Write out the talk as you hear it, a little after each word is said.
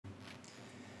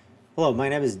Hello, my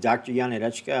name is Dr.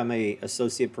 Janecka. I'm an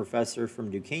associate professor from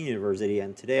Duquesne University,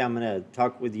 and today I'm going to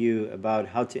talk with you about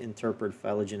how to interpret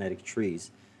phylogenetic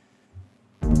trees.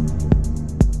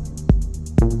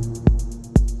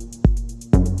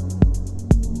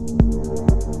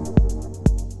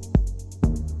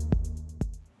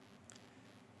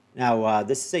 Now,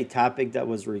 this is a topic that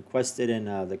was requested in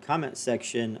the comment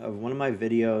section of one of my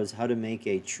videos, how to make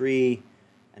a tree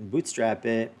and bootstrap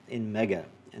it in Mega.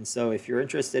 And so if you're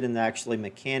interested in the actually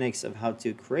mechanics of how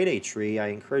to create a tree, I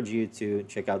encourage you to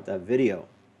check out that video.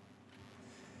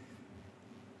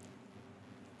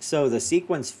 So the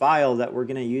sequence file that we're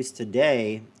going to use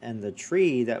today and the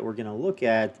tree that we're going to look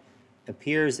at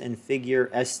appears in figure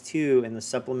S2 in the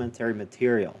supplementary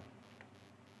material.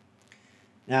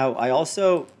 Now, I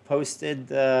also posted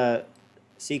the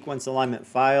sequence alignment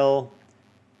file,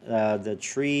 the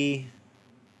tree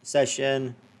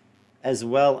session, as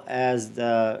well as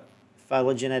the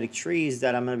phylogenetic trees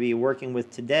that I'm going to be working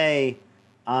with today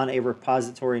on a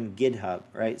repository in GitHub,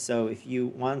 right? So if you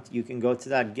want, you can go to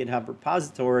that GitHub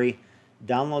repository,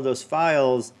 download those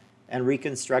files, and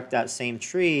reconstruct that same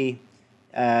tree,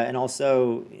 and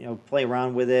also, play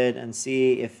around with it and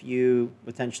see if you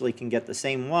potentially can get the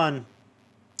same one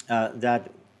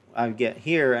that I get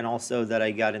here and also that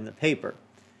I got in the paper.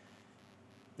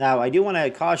 Now, I do want to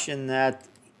caution that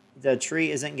the tree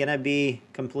isn't going to be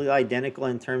completely identical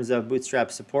in terms of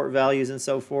bootstrap support values and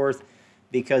so forth,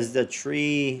 because the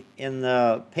tree in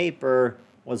the paper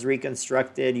was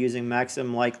reconstructed using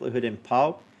maximum likelihood in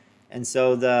pulp, and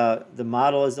so the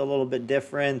model is a little bit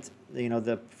different.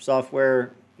 The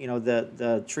software,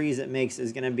 the trees it makes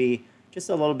is going to be just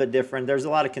a little bit different. There's a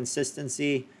lot of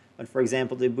consistency, but for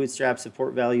example, the bootstrap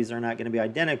support values are not going to be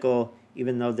identical,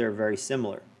 even though they're very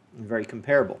similar and very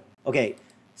comparable. Okay,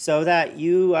 so that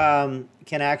you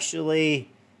can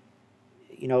actually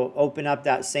open up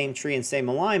that same tree and same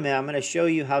alignment, I'm going to show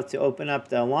you how to open up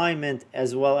the alignment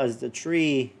as well as the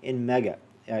tree in Mega,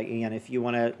 again, if you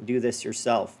want to do this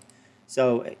yourself.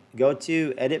 So go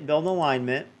to Edit Build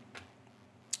Alignment,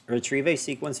 retrieve a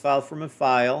sequence file from a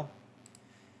file,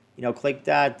 click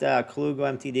that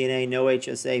Colugo mtDNA no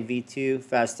HSA v2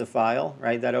 FASTA file,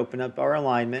 right? That opened up our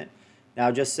alignment. Now,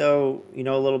 just so you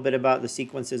know a little bit about the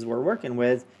sequences we're working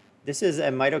with, this is a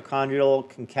mitochondrial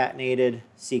concatenated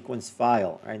sequence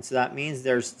file, right? So that means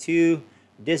there's two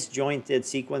disjointed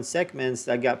sequence segments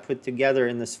that got put together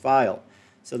in this file.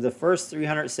 So the first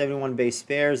 371 base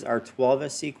pairs are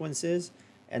 12S sequences,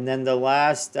 and then the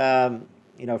last, from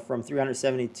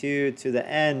 372 to the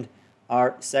end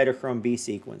are cytochrome B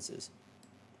sequences.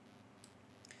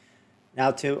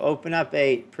 Now, to open up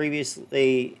a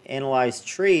previously analyzed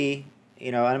tree,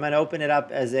 I'm going to open it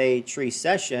up as a tree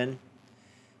session.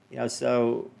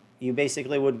 So you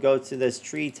basically would go to this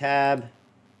tree tab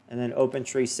and then open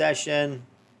tree session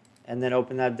and then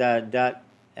open up that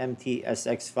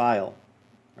 .mtsx file,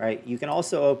 right? You can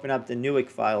also open up the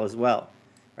newick file as well,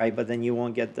 right? But then you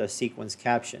won't get the sequence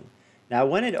caption. Now,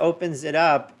 when it opens it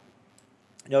up,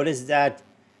 notice that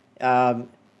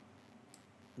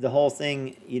the whole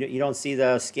thing, you don't see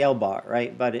the scale bar,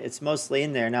 right? But it's mostly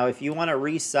in there. Now, if you want to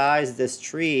resize this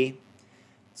tree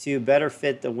to better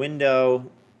fit the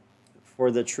window for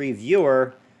the tree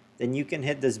viewer, then you can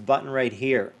hit this button right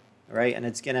here, right? And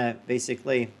it's going to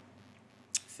basically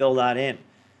fill that in.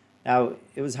 Now,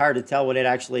 it was hard to tell what it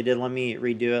actually did. Let me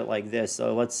redo it like this.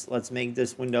 So let's make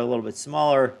this window a little bit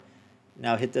smaller.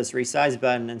 Now hit this resize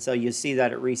button, and so you see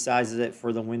that it resizes it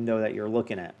for the window that you're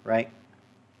looking at, right?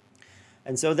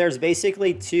 And so there's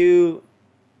basically two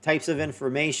types of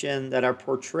information that are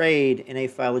portrayed in a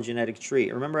phylogenetic tree.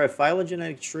 Remember, a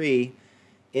phylogenetic tree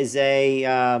is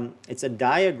it's a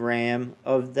diagram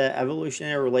of the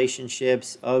evolutionary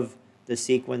relationships of the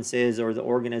sequences or the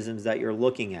organisms that you're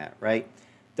looking at, right?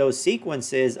 Those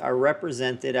sequences are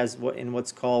represented as in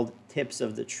what's called tips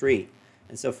of the tree.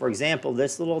 And so, for example,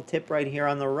 this little tip right here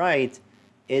on the right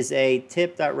is a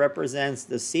tip that represents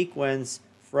the sequence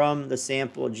from the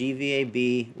sample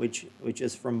GVAB, which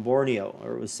is from Borneo,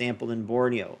 or it was sampled in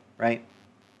Borneo, right?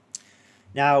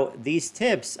 Now, these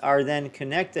tips are then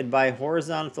connected by a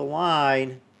horizontal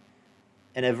line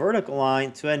and a vertical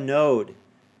line to a node.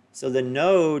 So the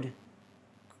node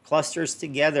clusters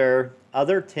together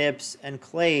other tips and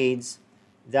clades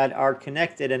that are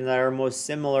connected and that are most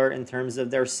similar in terms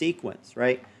of their sequence,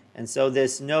 right? And so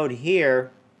this node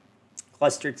here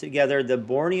clustered together the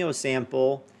Borneo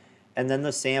sample and then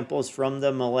the samples from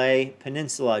the Malay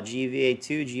Peninsula,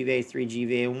 GVA2, GVA3,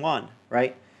 GVA1,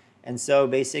 right? And so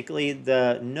basically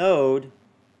the node,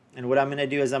 and what I'm going to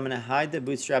do is I'm going to hide the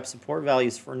bootstrap support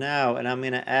values for now, and I'm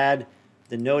going to add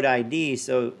the node ID,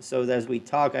 so as we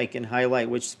talk, I can highlight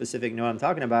which specific node I'm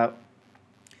talking about.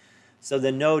 So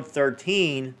the node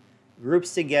 13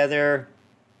 groups together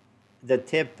the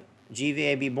tip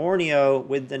GVAB Borneo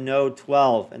with the node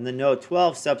 12, and the node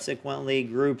 12 subsequently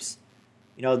groups,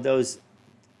 you know, those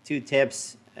two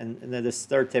tips and then this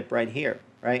third tip right here,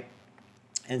 right?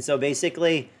 And so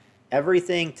basically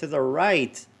everything to the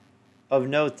right of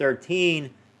node 13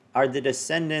 are the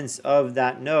descendants of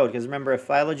that node, because remember, a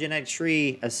phylogenetic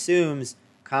tree assumes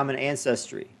common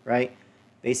ancestry, right?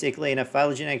 Basically in a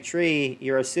phylogenetic tree,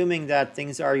 you're assuming that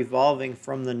things are evolving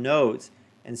from the nodes.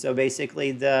 And so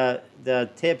basically the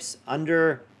tips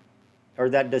under or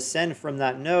that descend from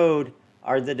that node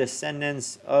are the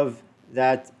descendants of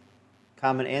that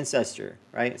common ancestor,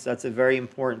 right? So that's a very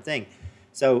important thing.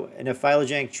 So in a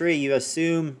phylogenetic tree, you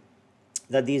assume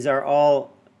that these are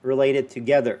all related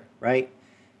together, right?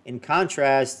 In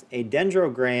contrast, a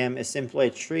dendrogram is simply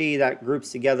a tree that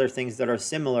groups together things that are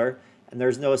similar, and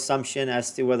there's no assumption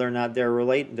as to whether or not they're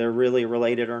really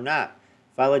related or not.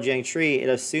 Phylogenetic tree, it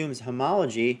assumes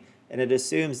homology, and it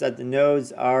assumes that the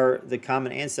nodes are the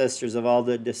common ancestors of all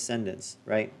the descendants,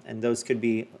 right? And those could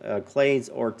be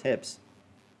clades or tips,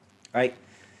 right?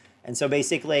 And so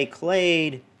basically a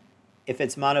clade, if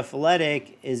it's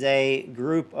monophyletic, is a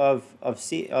group of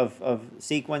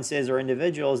sequences or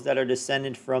individuals that are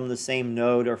descended from the same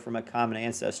node or from a common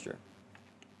ancestor,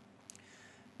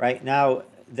 right? Now,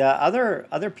 the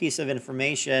other piece of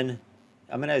information,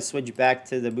 I'm going to switch back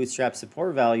to the bootstrap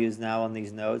support values now on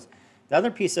these nodes. The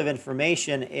other piece of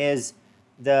information is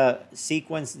the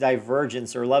sequence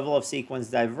divergence or level of sequence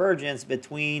divergence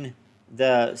between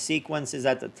the sequences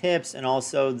at the tips and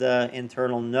also the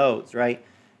internal nodes, right?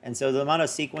 And so the amount of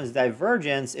sequence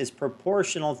divergence is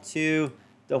proportional to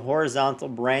the horizontal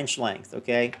branch length,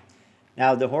 okay?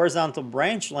 Now, the horizontal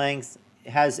branch length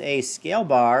has a scale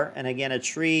bar, and again, a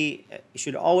tree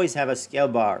should always have a scale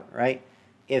bar, right?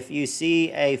 If you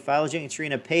see a phylogenetic tree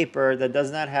in a paper that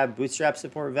does not have bootstrap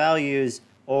support values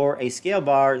or a scale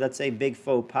bar, that's a big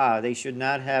faux pas. They should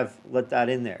not have let that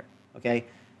in there, okay?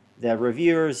 The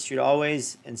reviewers should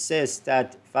always insist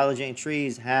that phylogenetic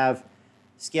trees have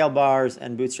scale bars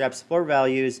and bootstrap support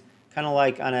values, kind of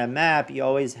like on a map, you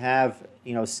always have,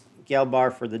 you know, scale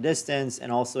bar for the distance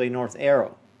and also a north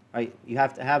arrow, right? You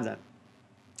have to have them.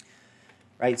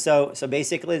 Right, so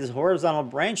basically this horizontal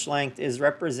branch length is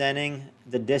representing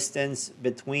the distance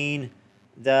between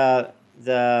the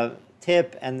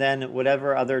tip and then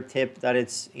whatever other tip that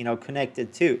it's, you know,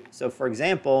 connected to. So for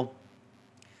example,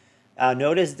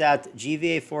 notice that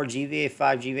GVA4,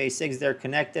 GVA5, GVA6, they're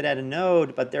connected at a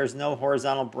node, but there's no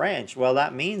horizontal branch. Well,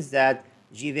 that means that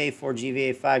GVA4,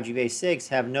 GVA5, GVA6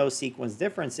 have no sequence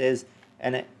differences,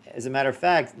 and as a matter of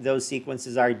fact, those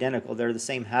sequences are identical. They're the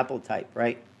same haplotype,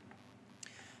 right?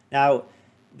 Now,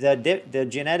 the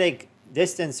genetic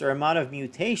distance or amount of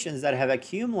mutations that have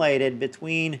accumulated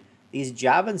between these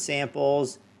Javan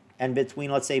samples and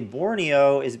between, let's say,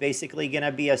 Borneo is basically going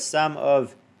to be a sum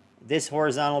of this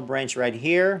horizontal branch right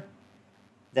here,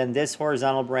 then this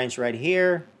horizontal branch right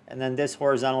here, and then this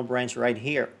horizontal branch right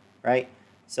here, right?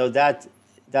 So that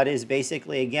is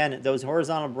basically, again, those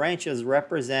horizontal branches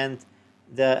represent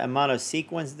the amount of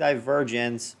sequence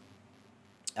divergence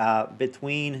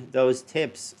between those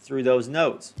tips through those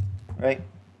nodes, right?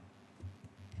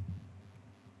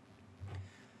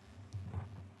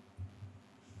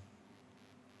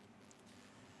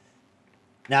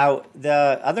 Now,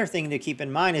 the other thing to keep in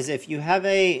mind is if you have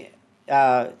a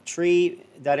tree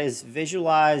that is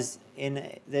visualized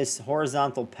in this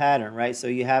horizontal pattern, right? So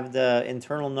you have the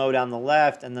internal node on the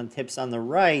left and then tips on the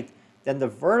right, then the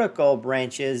vertical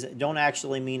branches don't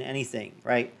actually mean anything,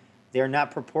 right? They're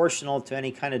not proportional to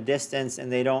any kind of distance,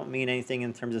 and they don't mean anything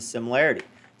in terms of similarity.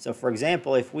 So for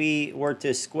example, if we were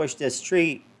to squish this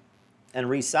tree and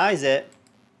resize it,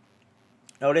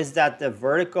 notice that the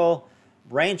vertical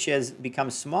branches become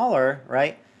smaller,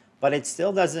 right? But it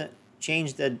still doesn't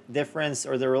change the difference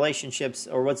or the relationships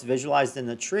or what's visualized in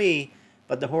the tree,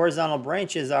 but the horizontal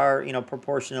branches are, you know,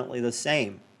 proportionately the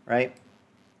same, right?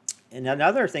 And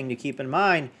another thing to keep in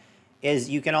mind is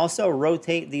you can also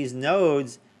rotate these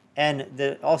nodes, and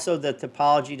also the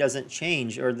topology doesn't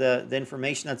change, or the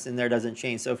information that's in there doesn't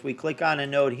change. So if we click on a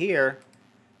node here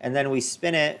and then we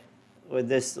spin it with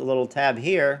this little tab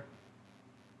here,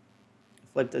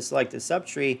 flip to select the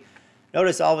subtree,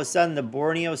 notice all of a sudden the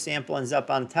Borneo sample ends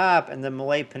up on top, and the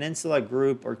Malay Peninsula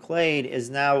group or clade is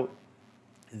now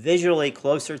visually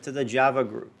closer to the Java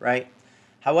group, right?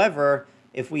 However,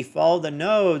 if we follow the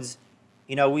nodes,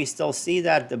 you know, we still see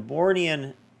that the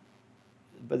Bornean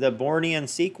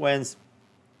sequence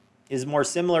is more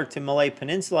similar to Malay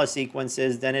Peninsula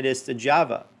sequences than it is to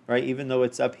Java, right? Even though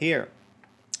it's up here.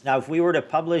 Now, if we were to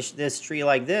publish this tree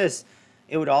like this,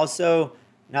 it would also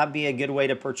not be a good way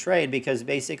to portray it, because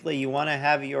basically you want to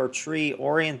have your tree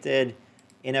oriented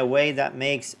in a way that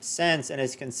makes sense and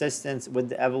is consistent with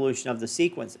the evolution of the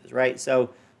sequences, right?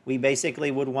 So we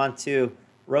basically would want to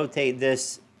rotate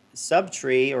this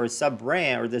subtree or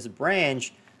sub-branch or this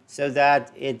branch so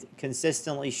that it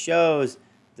consistently shows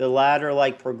the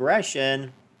ladder-like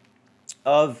progression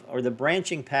of, or the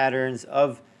branching patterns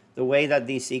of, the way that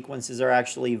these sequences are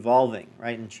actually evolving,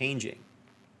 right, and changing.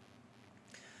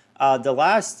 The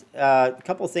last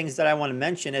couple things that I want to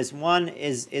mention is, one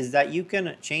is that you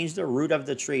can change the root of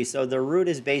the tree. So the root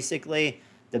is basically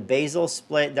the basal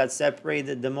split that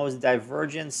separated the most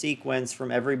divergent sequence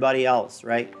from everybody else,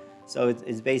 right? So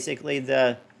it's basically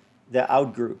the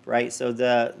outgroup, right? So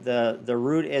the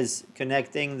root is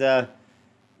connecting the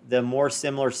more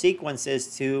similar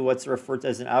sequences to what's referred to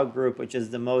as an outgroup, which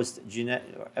is the most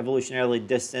evolutionarily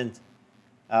distant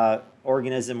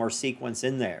organism or sequence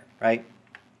in there, right?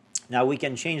 Now we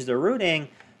can change the rooting,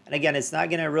 and again, it's not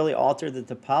going to really alter the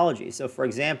topology. So for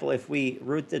example, if we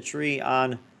root the tree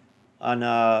on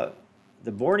the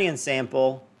Bornean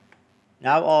sample,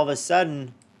 now all of a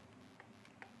sudden,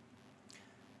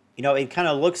 you know, it kind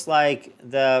of looks like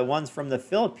the ones from the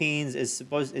Philippines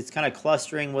it's kind of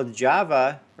clustering with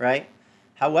Java, right?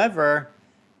 However,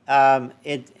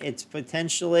 it's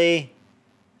potentially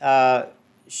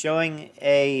showing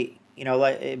a, you know,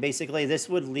 like basically this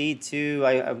would lead to,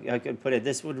 I could put it,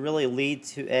 this would really lead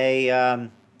to a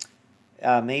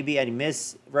maybe a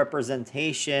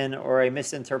misrepresentation or a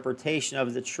misinterpretation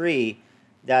of the tree.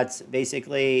 That's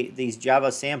basically these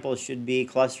Java samples should be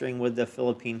clustering with the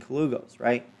Philippine colugos,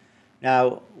 right?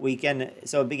 Now we can,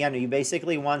 so again, you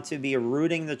basically want to be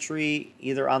rooting the tree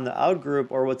either on the outgroup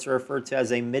or what's referred to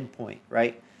as a midpoint,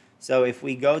 right? So if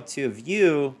we go to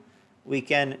view, we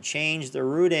can change the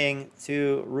rooting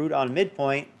to root on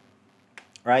midpoint,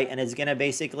 right? And it's going to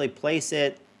basically place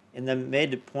it in the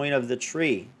midpoint of the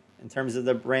tree in terms of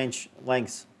the branch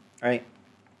lengths, right?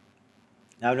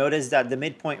 Now notice that the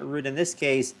midpoint root in this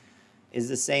case is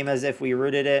the same as if we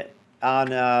rooted it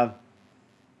on,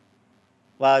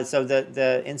 well, so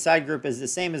the inside group is the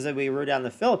same as if we root on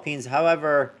the Philippines.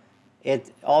 However,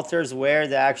 it alters where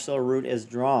the actual root is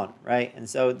drawn, right? And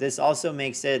so this also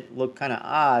makes it look kind of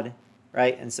odd,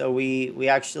 right? And so we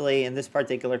actually, in this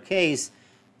particular case,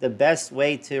 the best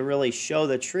way to really show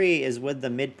the tree is with the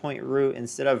midpoint root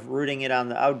instead of rooting it on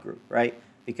the outgroup, right?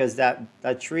 Because that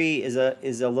tree is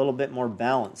a little bit more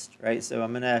balanced, right? So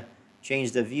I'm going to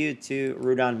change the view to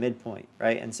root on midpoint,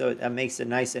 right? And so that makes it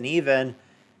nice and even.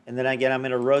 And then again, I'm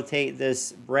going to rotate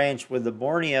this branch with the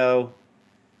Borneo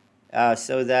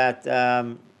so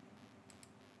that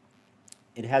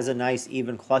it has a nice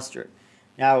even cluster.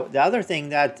 Now, the other thing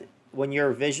that when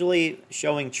you're visually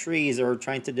showing trees or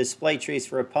trying to display trees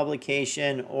for a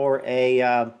publication or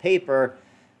a paper,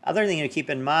 other thing to keep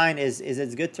in mind is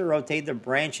it's good to rotate the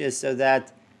branches so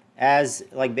that as,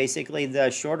 like, basically the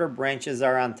shorter branches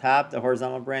are on top, the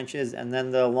horizontal branches, and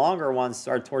then the longer ones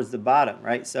are towards the bottom,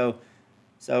 right? So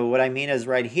what I mean is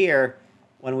right here,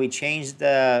 when we change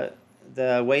the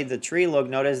way the tree looked,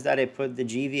 notice that it put the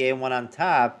GVA one on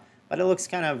top, but it looks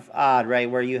kind of odd, right?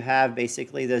 Where you have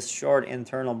basically this short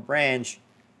internal branch,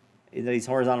 these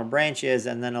horizontal branches,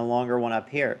 and then a longer one up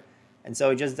here. And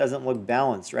so it just doesn't look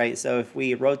balanced, right? So if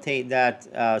we rotate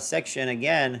that section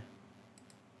again,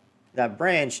 that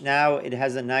branch, now it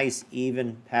has a nice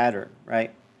even pattern,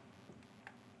 right?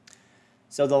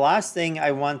 So the last thing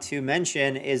I want to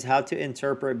mention is how to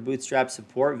interpret bootstrap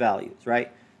support values,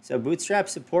 right? So bootstrap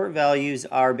support values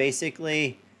are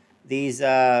basically these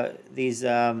values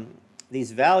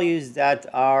that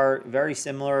are very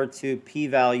similar to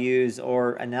p-values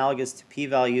or analogous to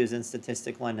p-values in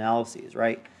statistical analyses,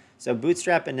 right? So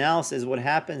bootstrap analysis, what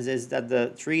happens is that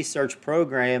the tree search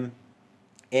program,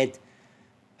 what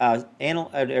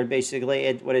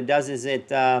it does is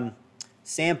it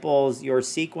samples your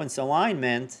sequence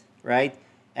alignment, right?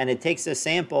 And it takes a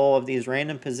sample of these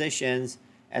random positions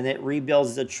and it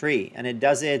rebuilds the tree. And it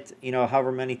does it, you know,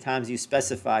 however many times you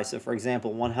specify. So for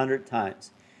example, 100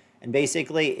 times. And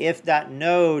basically, if that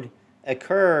node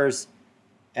occurs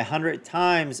 100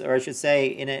 times, or I should say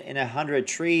in 100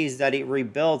 trees that it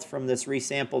rebuilt from this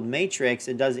resampled matrix,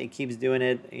 it keeps doing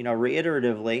it, you know,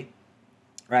 reiteratively,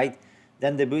 right?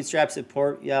 Then the bootstrap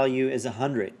support value is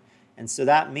 100. And so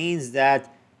that means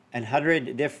that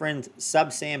 100 different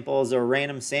subsamples or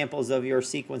random samples of your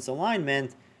sequence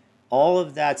alignment, all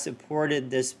of that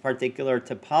supported this particular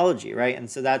topology, right? And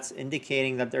so that's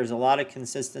indicating that there's a lot of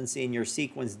consistency in your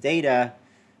sequence data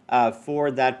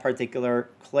for that particular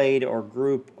clade or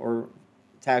group or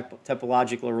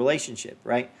topological relationship,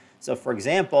 right? So for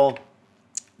example,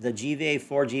 the GVA4,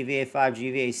 GVA5,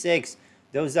 GVA6,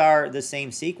 those are the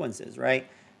same sequences, right?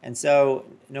 And so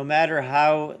no matter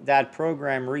how that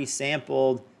program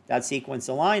resampled that sequence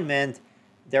alignment,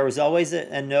 there was always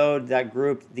a node that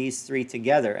grouped these three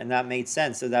together, and that made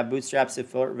sense. So that bootstrap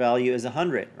support value is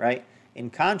 100, right? In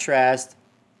contrast,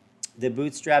 the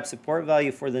bootstrap support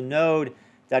value for the node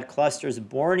that clusters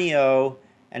Borneo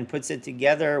and puts it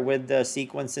together with the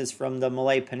sequences from the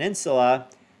Malay Peninsula,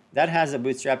 that has a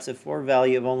bootstrap support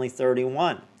value of only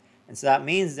 31. And so that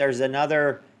means there's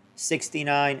another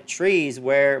 69 trees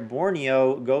where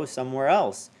Borneo goes somewhere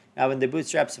else. Now in the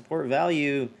bootstrap support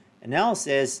value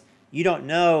analysis, you don't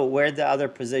know where the other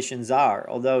positions are.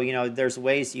 Although, you know, there's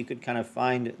ways you could kind of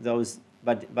find those,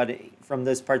 but from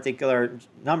this particular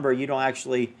number, you don't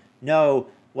actually know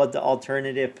what the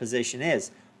alternative position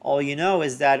is. All you know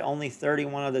is that only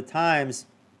 31 of the times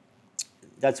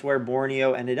that's where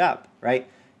Borneo ended up, right?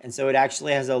 And so it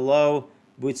actually has a low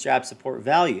bootstrap support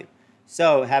value.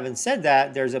 So having said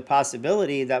that, there's a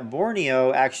possibility that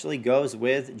Borneo actually goes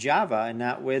with Java and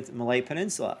not with Malay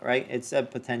Peninsula, right? It's a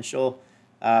potential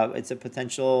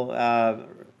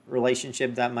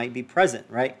relationship that might be present,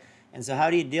 right? And so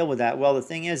how do you deal with that? Well, the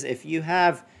thing is, if you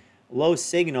have low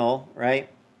signal, right,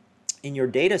 in your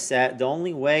data set, the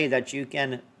only way that you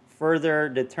can further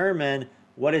determine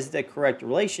what is the correct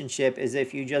relationship is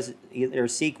if you just either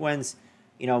sequence,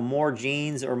 you know, more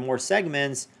genes or more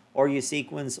segments, or you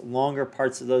sequence longer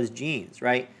parts of those genes,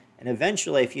 right? And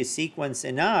eventually, if you sequence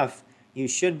enough, you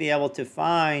should be able to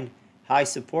find high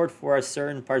support for a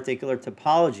certain particular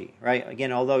topology, right?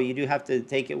 Again, although you do have to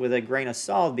take it with a grain of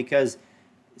salt, because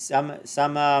some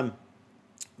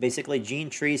basically gene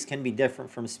trees can be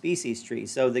different from species trees.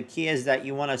 So the key is that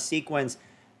you want to sequence,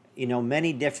 you know,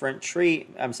 many different genes,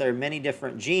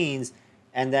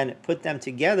 and then put them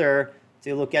together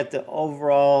to look at the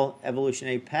overall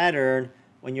evolutionary pattern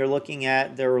when you're looking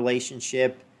at the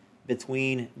relationship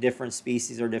between different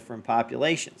species or different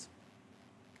populations.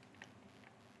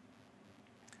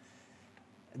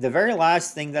 The very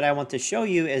last thing that I want to show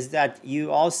you is that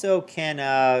you also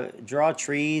can draw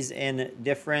trees in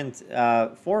different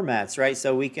formats, right?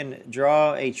 So we can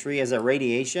draw a tree as a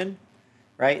radiation,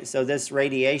 right? So this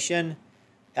radiation,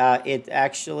 it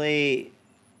actually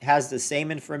has the same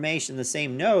information, the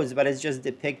same nodes, but it's just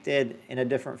depicted in a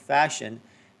different fashion.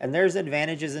 And there's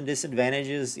advantages and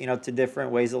disadvantages, you know, to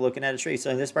different ways of looking at a tree. So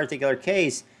in this particular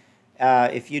case,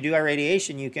 if you do a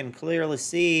radiation, you can clearly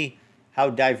see how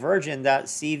divergent that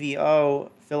CVO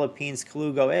Philippines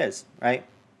colugo is, right?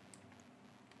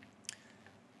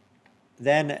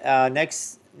 Then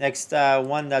next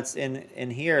one that's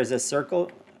in here is a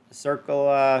circle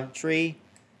tree.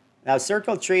 Now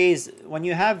circle trees, when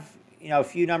you have, you know, a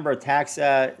few number of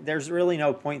taxa, there's really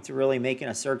no point to really making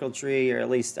a circle tree, or at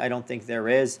least I don't think there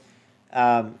is.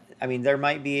 I mean, there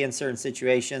might be in certain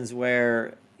situations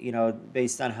where, you know,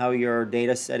 based on how your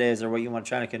data set is or what you want to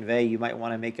try to convey, you might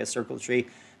want to make a circle tree.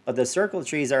 But the circle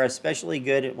trees are especially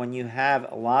good when you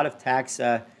have a lot of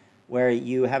taxa where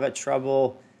you have a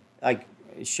trouble like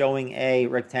showing a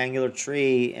rectangular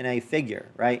tree in a figure,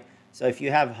 right? So if you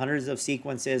have hundreds of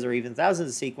sequences or even thousands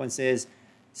of sequences,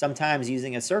 sometimes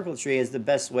using a circle tree is the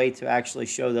best way to actually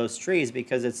show those trees,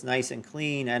 because it's nice and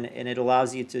clean, and it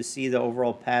allows you to see the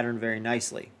overall pattern very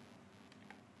nicely.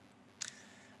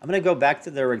 I'm going to go back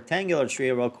to the rectangular tree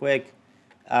real quick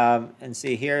and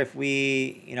see here if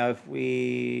we, you know,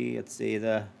 let's see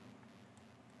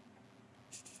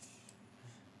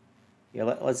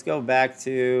let's go back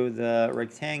to the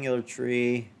rectangular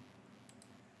tree.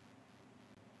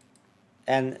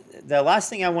 And the last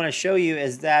thing I want to show you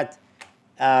is that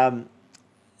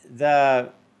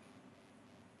the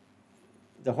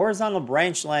horizontal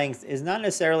branch length is not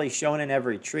necessarily shown in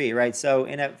every tree, right? So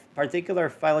in a particular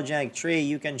phylogenetic tree,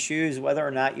 you can choose whether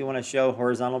or not you want to show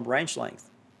horizontal branch length.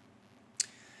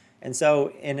 And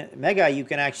so in Mega, you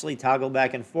can actually toggle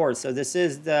back and forth. So this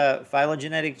is the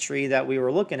phylogenetic tree that we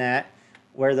were looking at,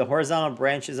 where the horizontal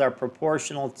branches are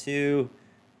proportional to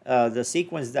the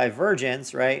sequence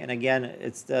divergence, right? And again,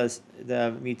 it's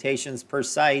the mutations per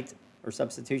site or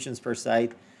substitutions per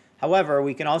site. However,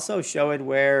 we can also show it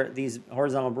where these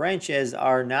horizontal branches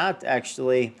are not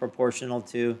actually proportional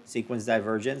to sequence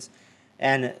divergence.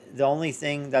 And the only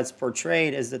thing that's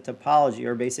portrayed is the topology,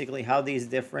 or basically how these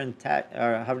different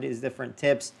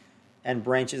tips and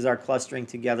branches are clustering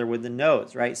together with the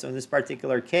nodes, right? So in this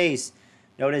particular case,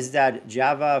 notice that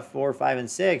Java 4, 5, and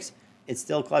 6, it's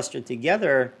still clustered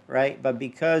together, right? But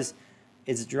because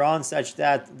it's drawn such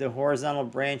that the horizontal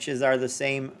branches are the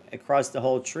same across the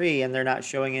whole tree and they're not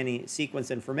showing any sequence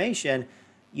information,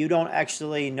 you don't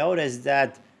actually notice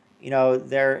that, you know,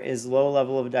 there is low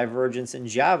level of divergence in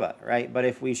Java, right? But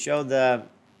if we show the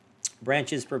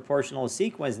branches proportional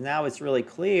sequence, now it's really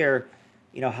clear,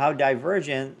 you know, how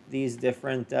divergent these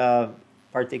different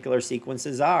particular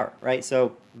sequences are, right?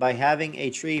 So by having a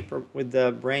tree with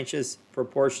the branches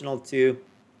proportional to,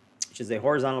 which is the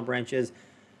horizontal branches,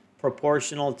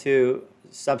 proportional to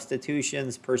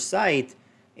substitutions per site,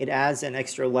 it adds an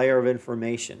extra layer of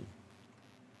information.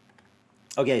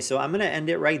 Okay, so I'm going to end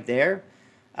it right there.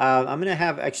 I'm going to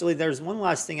have, actually, there's one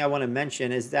last thing I want to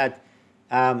mention is that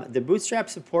the Bootstrap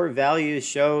support values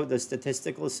show the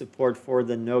statistical support for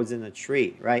the nodes in the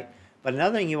tree, right? But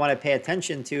another thing you want to pay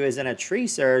attention to is in a tree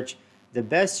search, the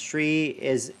best tree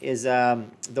is the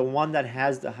one that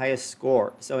has the highest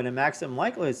score. So in a maximum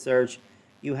likelihood search,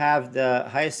 you have the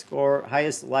highest score,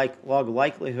 log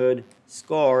likelihood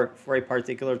score for a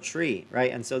particular tree,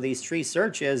 right? And so these tree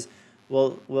searches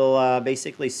will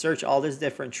basically search all this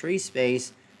different tree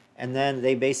space, and then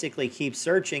they basically keep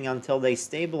searching until they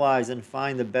stabilize and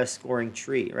find the best scoring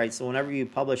tree, right? So whenever you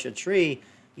publish a tree,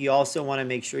 you also want to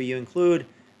make sure you include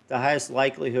the highest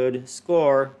likelihood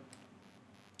score.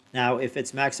 Now, if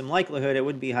it's maximum likelihood, it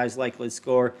would be highest likelihood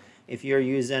score. If you're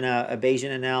using a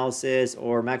Bayesian analysis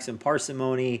or maximum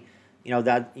parsimony, you know,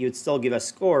 that you'd still give a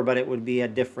score, but it would be a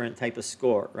different type of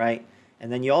score, right?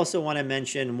 And then you also want to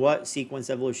mention what sequence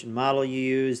evolution model you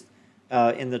used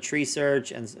in the tree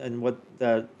search and what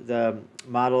the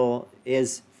model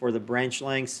is for the branch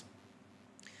lengths.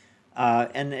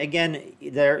 And again,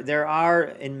 there are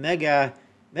in Mega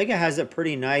has a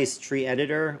pretty nice tree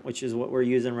editor, which is what we're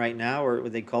using right now, or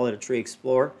what they call it a tree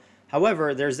explorer.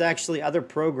 However, there's actually other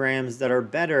programs that are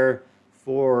better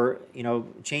for, you know,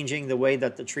 changing the way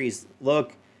that the trees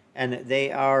look, and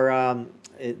they are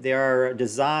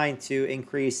designed to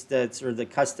increase the sort of the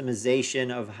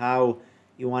customization of how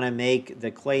you want to make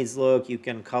the clades look. You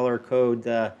can color code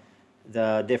the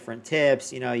different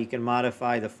tips. You know, you can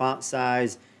modify the font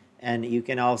size, and you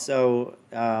can also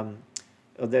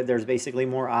there's basically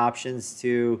more options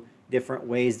to different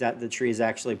ways that the tree is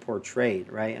actually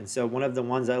portrayed, right? And so one of the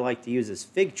ones I like to use is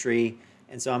Fig Tree,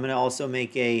 and so I'm going to also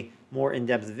make a more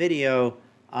in-depth video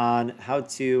on how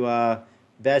to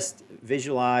best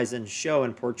visualize and show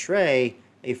and portray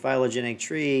a phylogenetic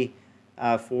tree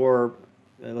for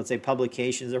let's say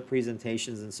publications or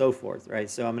presentations and so forth, right?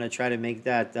 So I'm going to try to make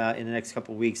that in the next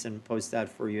couple weeks and post that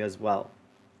for you as well.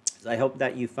 So I hope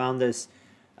that you found this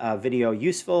video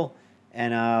useful.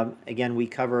 And again, we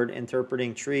covered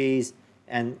interpreting trees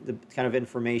and the kind of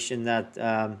information that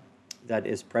that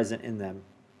is present in them.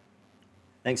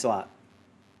 Thanks a lot.